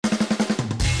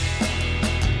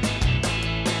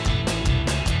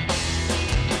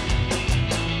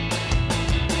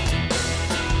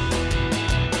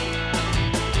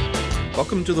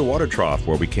Welcome to the Water Trough,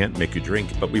 where we can't make you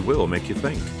drink, but we will make you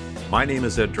think. My name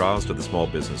is Ed Drozda, the Small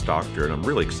Business Doctor, and I'm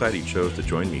really excited you chose to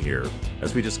join me here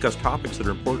as we discuss topics that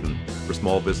are important for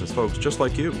small business folks just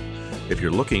like you. If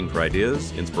you're looking for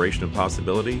ideas, inspiration, and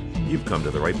possibility, you've come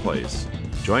to the right place.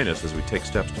 Join us as we take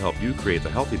steps to help you create the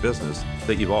healthy business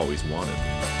that you've always wanted.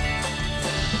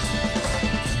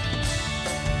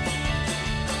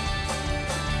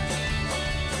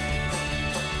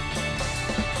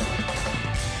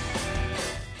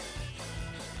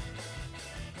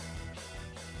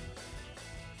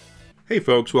 Hey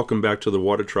folks, welcome back to the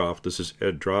Water Trough. This is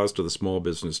Ed Drozda, the Small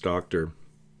Business Doctor.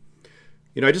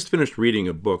 I just finished reading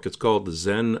a book. It's called The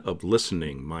Zen of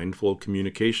Listening, Mindful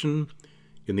Communication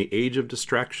in the Age of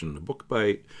Distraction, a book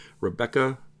by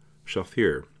Rebecca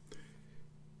Shafir.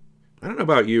 I don't know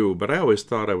about you, but I always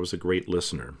thought I was a great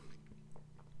listener.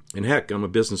 And heck, I'm a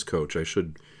business coach. I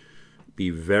should be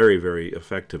very, very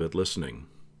effective at listening.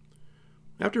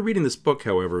 After reading this book,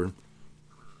 however,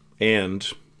 and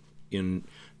in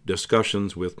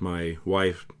discussions with my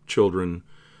wife, children,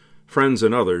 friends,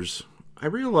 and others, I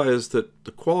realized that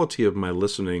the quality of my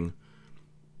listening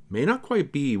may not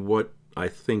quite be what I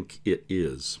think it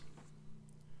is.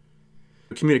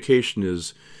 Communication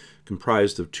is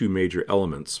comprised of two major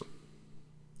elements.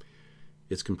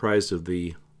 It's comprised of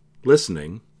the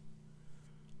listening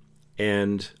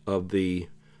and of the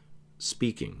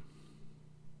speaking.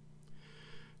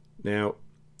 Now,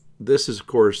 this is, of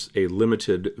course, a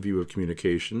limited view of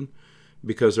communication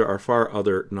because there are far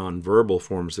other nonverbal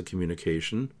forms of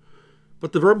communication,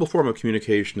 but the verbal form of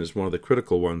communication is one of the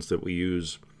critical ones that we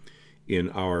use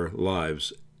in our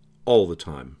lives all the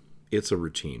time. It's a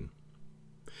routine.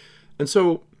 And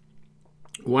so,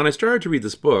 when I started to read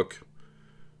this book,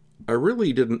 I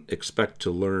really didn't expect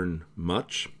to learn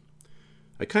much.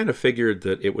 I kind of figured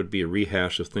that it would be a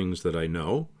rehash of things that I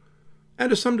know,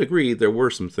 and to some degree, there were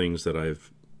some things that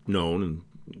I've known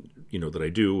and that I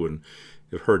do and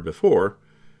have heard before.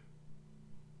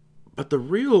 But the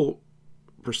real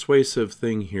persuasive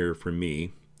thing here for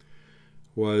me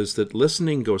was that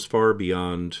listening goes far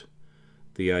beyond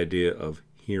the idea of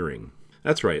hearing.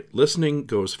 That's right, listening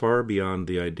goes far beyond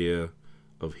the idea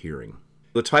of hearing.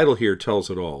 The title here tells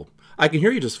it all. I can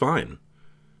hear you just fine.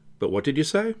 But what did you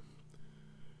say?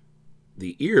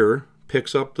 The ear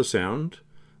picks up the sound,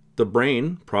 the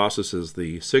brain processes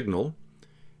the signal,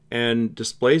 and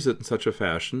displays it in such a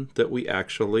fashion that we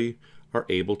actually are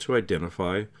able to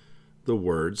identify the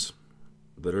words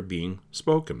that are being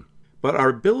spoken. But our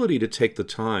ability to take the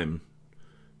time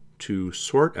to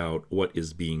sort out what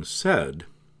is being said,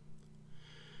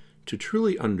 to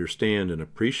truly understand and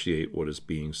appreciate what is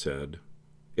being said,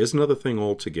 is another thing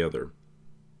altogether.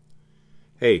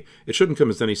 Hey, it shouldn't come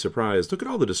as any surprise. Look at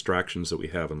all the distractions that we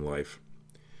have in life.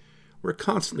 We're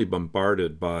constantly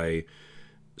bombarded by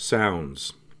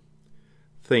sounds,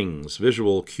 things,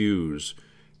 visual cues,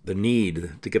 the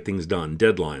need to get things done,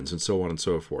 deadlines, and so on and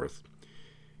so forth.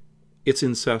 It's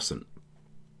incessant.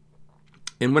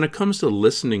 And when it comes to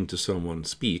listening to someone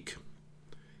speak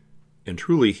and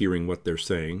truly hearing what they're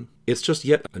saying, it's just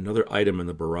yet another item in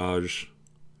the barrage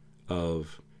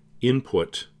of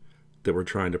input that we're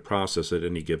trying to process at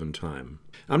any given time.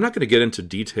 I'm not going to get into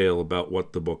detail about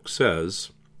what the book says,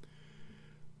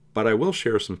 but I will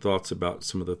share some thoughts about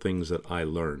some of the things that I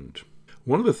learned.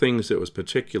 One of the things that was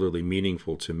particularly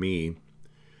meaningful to me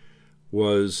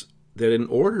was that in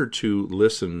order to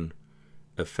listen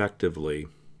effectively,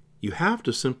 you have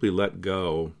to simply let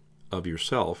go of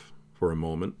yourself for a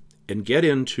moment and get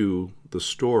into the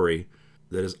story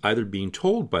that is either being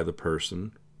told by the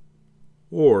person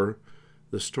or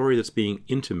the story that's being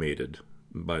intimated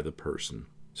by the person.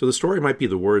 So the story might be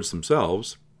the words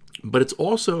themselves, but it's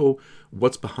also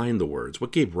what's behind the words,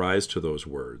 what gave rise to those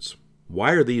words.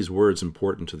 Why are these words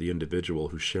important to the individual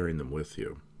who's sharing them with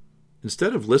you?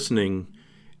 Instead of listening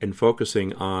and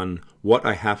focusing on what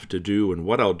I have to do and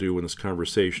what I'll do when this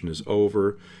conversation is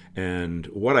over, and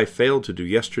what I failed to do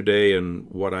yesterday and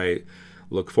what I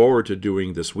look forward to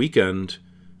doing this weekend,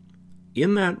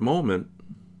 in that moment,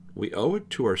 we owe it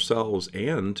to ourselves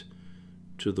and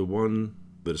to the one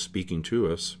that is speaking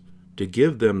to us to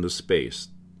give them the space,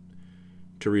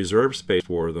 to reserve space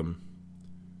for them,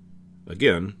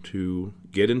 again, to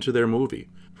get into their movie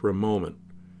for a moment,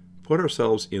 put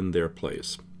ourselves in their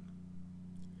place.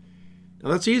 Now,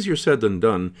 that's easier said than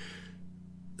done.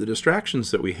 The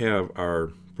distractions that we have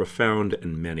are profound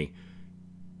and many,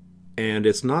 and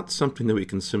it's not something that we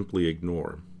can simply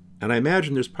ignore. And I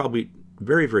imagine there's probably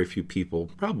very, very few people,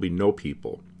 probably no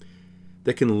people,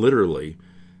 that can literally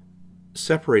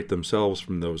separate themselves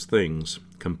from those things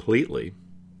completely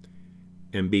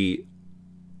and be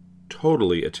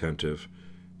totally attentive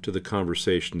to the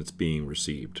conversation that's being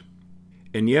received.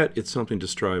 And yet, it's something to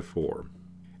strive for.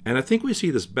 And I think we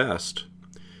see this best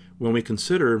when we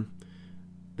consider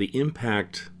the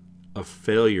impact of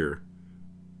failure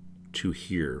to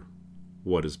hear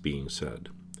what is being said.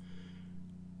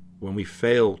 When we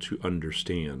fail to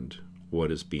understand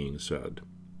what is being said.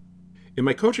 In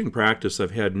my coaching practice,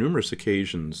 I've had numerous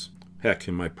occasions, heck,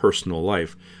 in my personal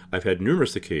life, I've had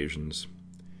numerous occasions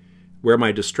where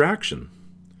my distraction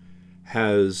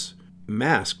has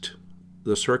masked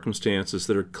the circumstances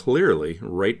that are clearly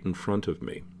right in front of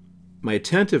me. My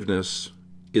attentiveness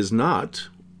is not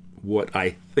what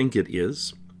I think it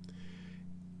is,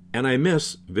 and I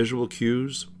miss visual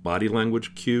cues, body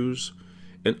language cues,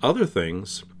 and other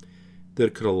things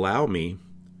that could allow me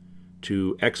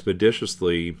to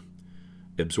expeditiously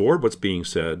absorb what's being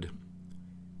said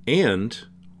and,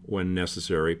 when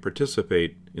necessary,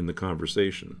 participate in the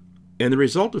conversation. And the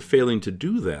result of failing to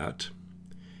do that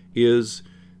is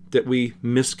that we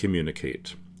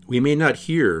miscommunicate. We may not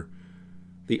hear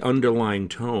the underlying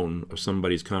tone of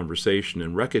somebody's conversation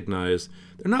and recognize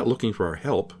they're not looking for our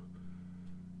help.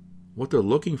 What they're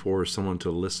looking for is someone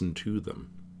to listen to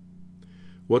them.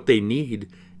 What they need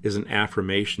is an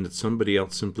affirmation that somebody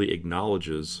else simply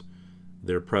acknowledges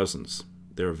their presence,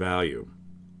 their value.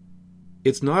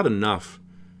 It's not enough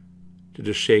to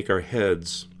just shake our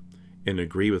heads and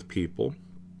agree with people.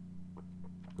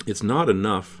 It's not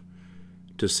enough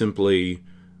to simply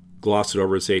gloss it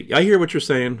over and say, I hear what you're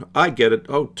saying, I get it,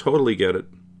 oh, totally get it.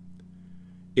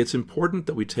 It's important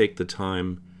that we take the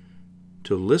time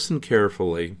to listen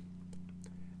carefully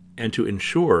and to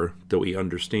ensure that we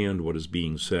understand what is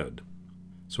being said.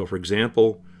 So, for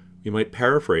example, we might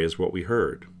paraphrase what we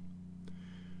heard.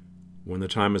 When the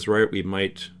time is right, we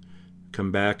might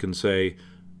come back and say,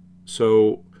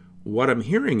 so what I'm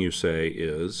hearing you say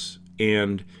is,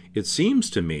 and it seems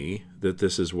to me that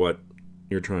this is what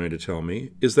you're trying to tell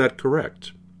me. Is that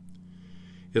correct?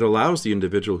 It allows the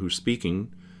individual who's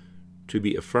speaking to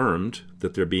be affirmed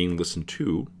that they're being listened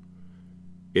to.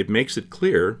 It makes it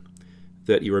clear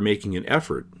that you are making an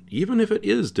effort, even if it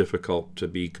is difficult to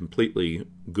be completely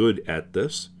good at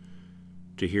this,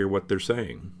 to hear what they're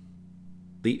saying.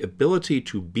 The ability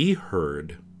to be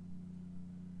heard,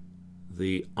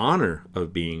 the honor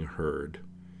of being heard,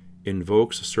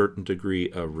 invokes a certain degree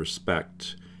of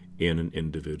respect in an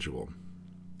individual.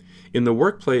 In the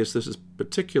workplace, this is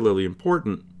particularly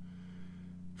important.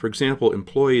 For example,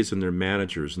 employees and their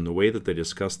managers and the way that they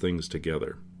discuss things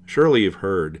together. Surely you've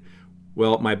heard,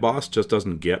 well, my boss just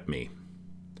doesn't get me.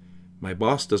 My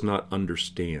boss does not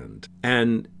understand.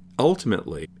 And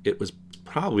ultimately, it was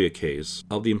probably a case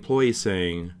of the employee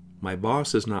saying, my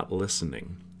boss is not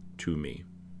listening to me.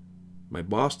 My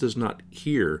boss does not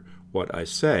hear what I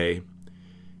say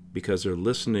because their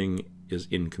listening is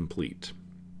incomplete.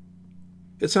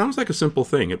 It sounds like a simple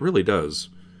thing. It really does.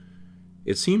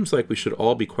 It seems like we should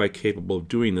all be quite capable of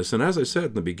doing this. And as I said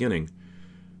in the beginning,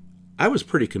 I was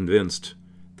pretty convinced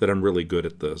that I'm really good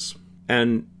at this.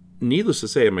 And needless to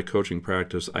say, in my coaching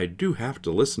practice, I do have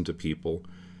to listen to people.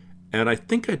 And I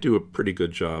think I do a pretty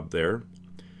good job there.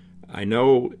 I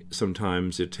know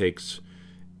sometimes it takes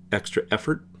extra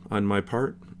effort on my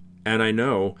part. And I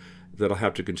know that I'll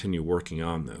have to continue working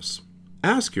on this.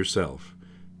 Ask yourself,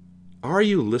 are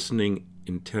you listening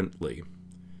intently?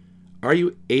 Are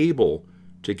you able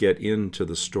to get into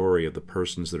the story of the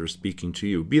persons that are speaking to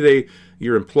you? Be they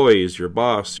your employees, your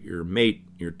boss, your mate,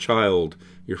 your child,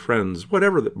 your friends,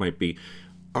 whatever that might be.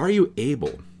 Are you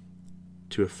able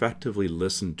to effectively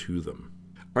listen to them?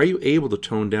 Are you able to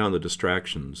tone down the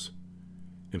distractions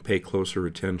and pay closer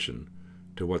attention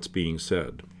to what's being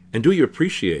said? And do you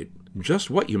appreciate just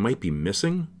what you might be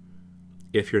missing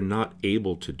if you're not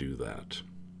able to do that?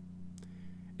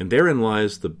 And therein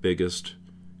lies the biggest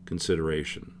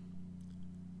consideration.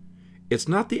 It's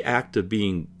not the act of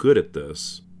being good at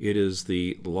this, it is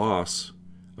the loss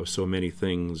of so many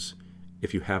things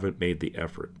if you haven't made the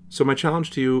effort. So my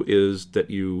challenge to you is that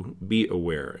you be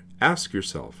aware. Ask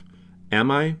yourself,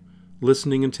 am I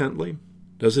listening intently?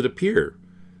 Does it appear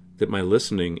that my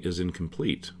listening is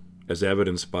incomplete, as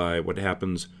evidenced by what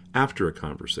happens after a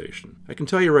conversation? I can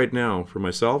tell you right now, for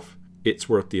myself, it's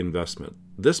worth the investment.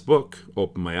 This book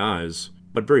opened my eyes,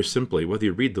 but very simply, whether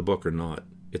you read the book or not,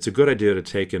 it's a good idea to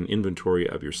take an inventory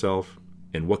of yourself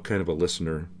and what kind of a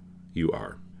listener you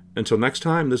are. Until next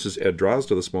time, this is Ed Drozda,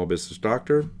 the Small Business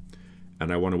Doctor,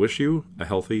 and I want to wish you a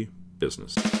healthy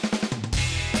business.